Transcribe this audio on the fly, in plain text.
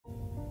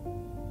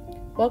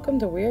Welcome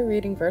to Weir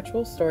Reading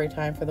Virtual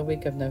Storytime for the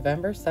week of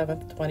November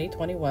 7th,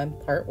 2021,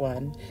 Part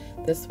 1.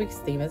 This week's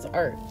theme is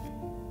art.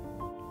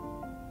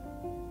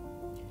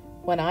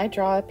 When I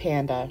Draw a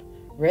Panda,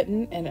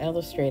 written and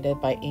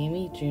illustrated by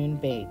Amy June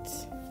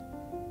Bates.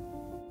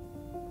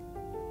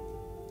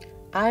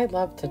 I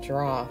love to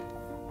draw.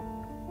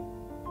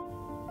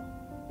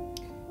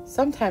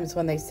 Sometimes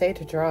when they say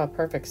to draw a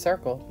perfect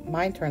circle,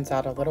 mine turns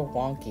out a little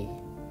wonky.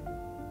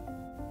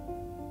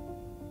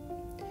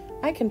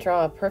 I can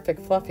draw a perfect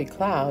fluffy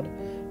cloud,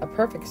 a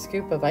perfect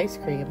scoop of ice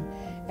cream,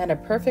 and a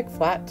perfect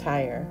flat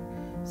tire.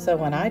 So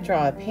when I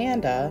draw a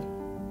panda,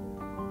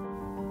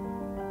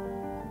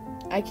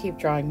 I keep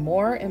drawing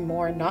more and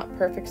more not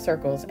perfect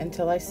circles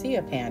until I see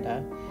a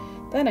panda.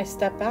 Then I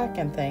step back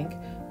and think,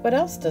 what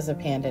else does a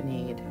panda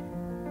need?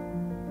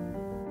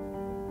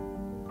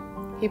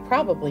 He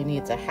probably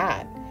needs a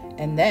hat,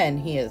 and then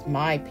he is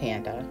my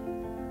panda.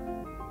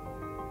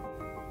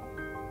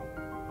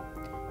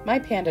 My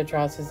panda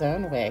draws his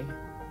own way.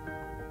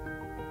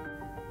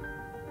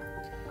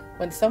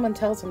 When someone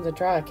tells him to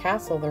draw a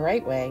castle the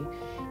right way,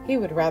 he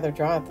would rather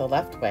draw it the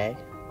left way.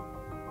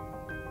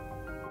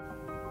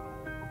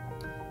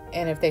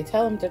 And if they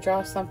tell him to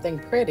draw something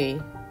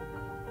pretty,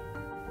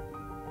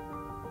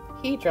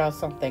 he draws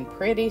something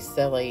pretty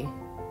silly.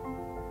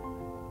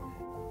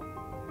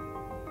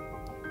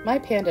 My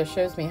panda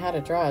shows me how to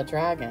draw a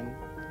dragon.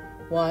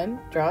 1.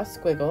 Draw a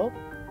squiggle.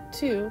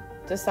 2.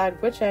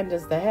 Decide which end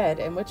is the head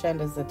and which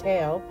end is the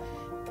tail.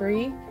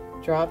 3.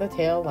 Draw the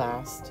tail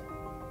last.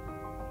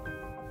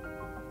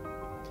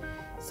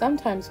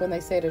 Sometimes when they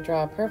say to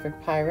draw a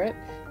perfect pirate,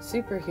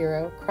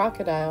 superhero,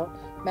 crocodile,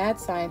 mad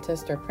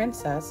scientist, or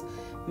princess,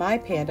 my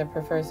panda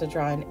prefers to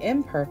draw an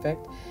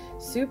imperfect,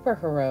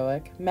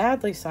 superheroic,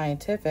 madly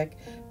scientific,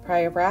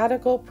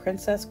 piratical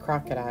princess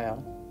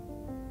crocodile.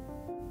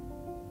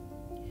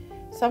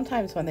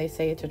 Sometimes when they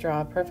say to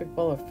draw a perfect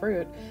bowl of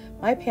fruit,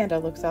 my panda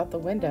looks out the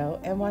window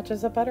and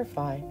watches a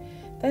butterfly.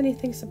 Then he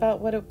thinks about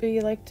what it would be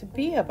like to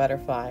be a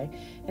butterfly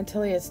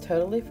until he has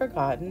totally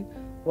forgotten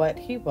what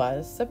he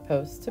was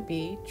supposed to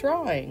be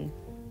drawing.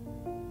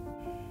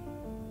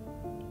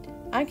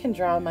 I can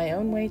draw my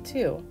own way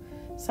too.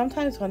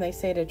 Sometimes when they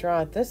say to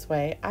draw it this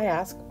way, I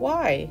ask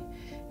why.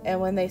 And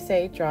when they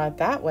say draw it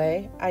that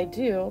way, I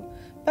do,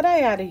 but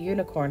I add a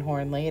unicorn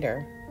horn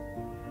later.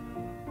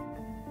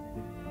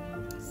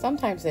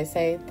 Sometimes they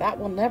say, that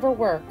will never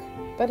work,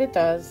 but it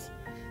does.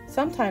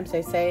 Sometimes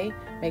they say,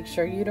 make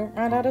sure you don't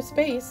run out of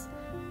space,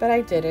 but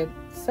I did it,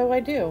 so I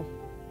do.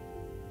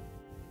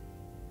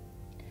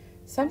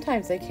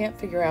 Sometimes they can't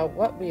figure out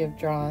what we have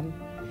drawn,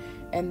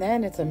 and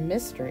then it's a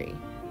mystery,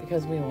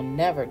 because we will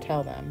never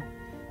tell them.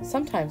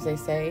 Sometimes they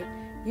say,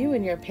 you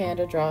and your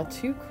panda draw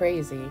too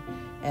crazy,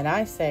 and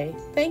I say,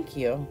 thank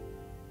you.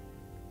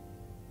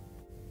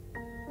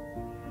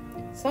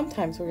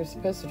 Sometimes we're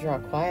supposed to draw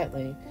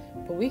quietly,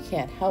 but we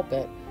can't help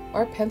it.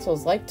 Our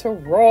pencils like to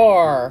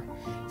roar.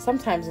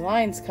 Sometimes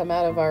lines come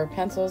out of our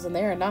pencils and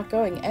they are not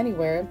going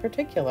anywhere in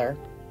particular.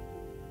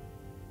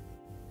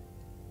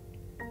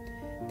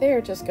 They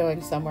are just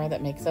going somewhere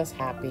that makes us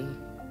happy.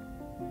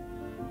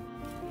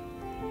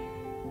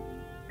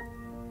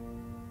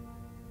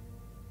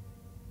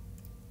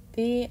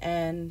 The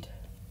end.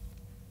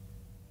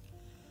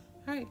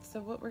 Alright,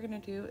 so what we're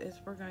going to do is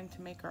we're going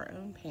to make our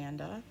own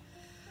panda.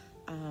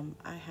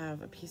 I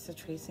have a piece of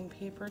tracing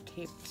paper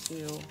taped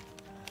to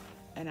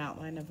an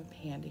outline of a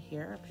panda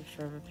here, a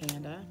picture of a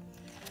panda.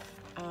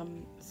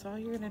 So all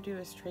you're going to do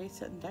is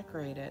trace it and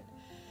decorate it.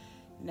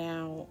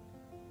 Now,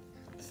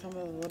 some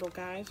of the little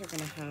guys are going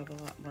to have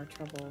a lot more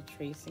trouble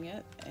tracing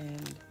it,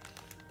 and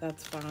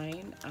that's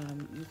fine.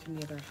 You can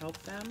either help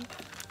them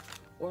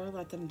or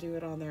let them do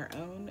it on their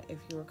own. If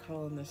you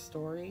recall in the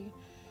story,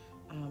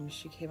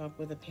 she came up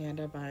with a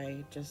panda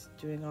by just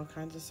doing all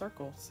kinds of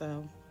circles.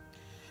 So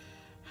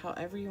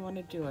however you want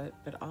to do it,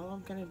 but all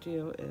I'm going to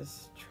do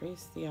is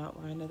trace the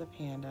outline of the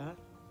panda,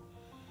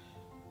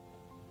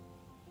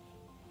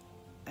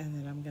 and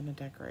then I'm going to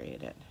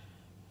decorate it.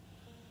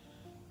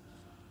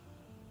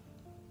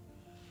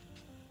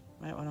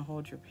 Might want to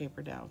hold your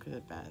paper down because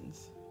it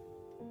bends.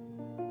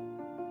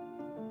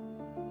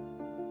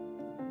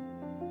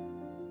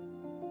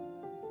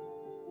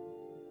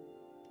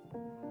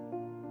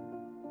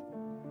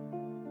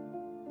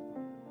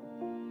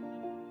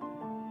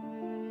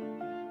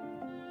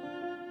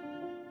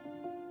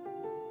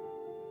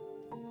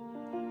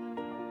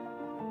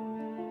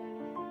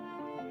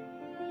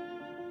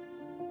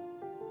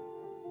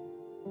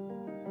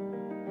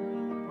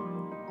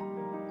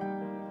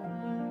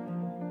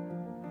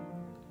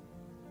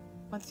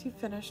 Once you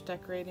finish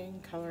decorating,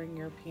 coloring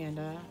your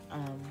panda,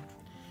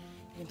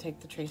 you can take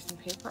the tracing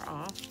paper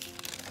off,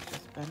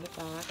 just bend it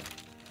back,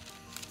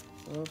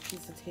 a little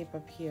piece of tape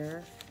up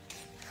here,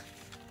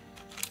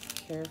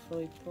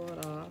 carefully pull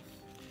it off.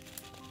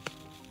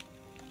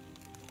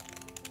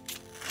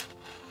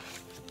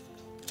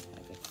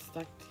 If it's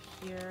stuck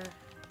to here,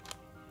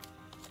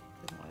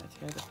 didn't want to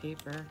tear the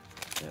paper,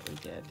 but we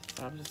did,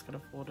 so I'm just going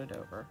to fold it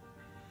over.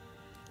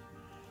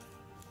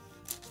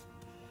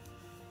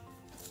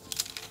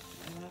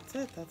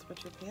 that's it. That's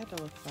what your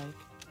panda looks like.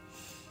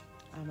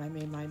 I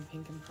made mine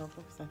pink and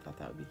purple because I thought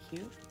that would be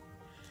cute.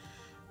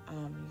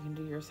 You can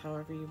do yours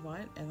however you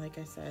want. And like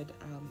I said,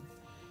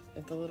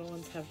 if the little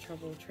ones have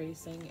trouble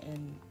tracing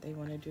and they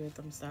want to do it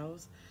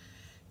themselves,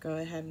 go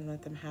ahead and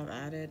let them have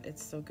at it.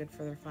 It's still good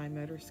for their fine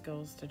motor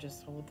skills to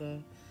just hold the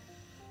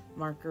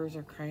markers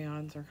or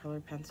crayons or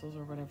colored pencils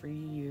or whatever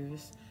you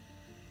use.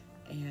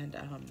 And,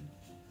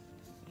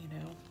 you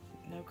know,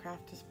 no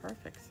craft is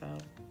perfect, so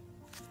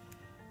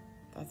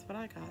that's what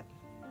I got.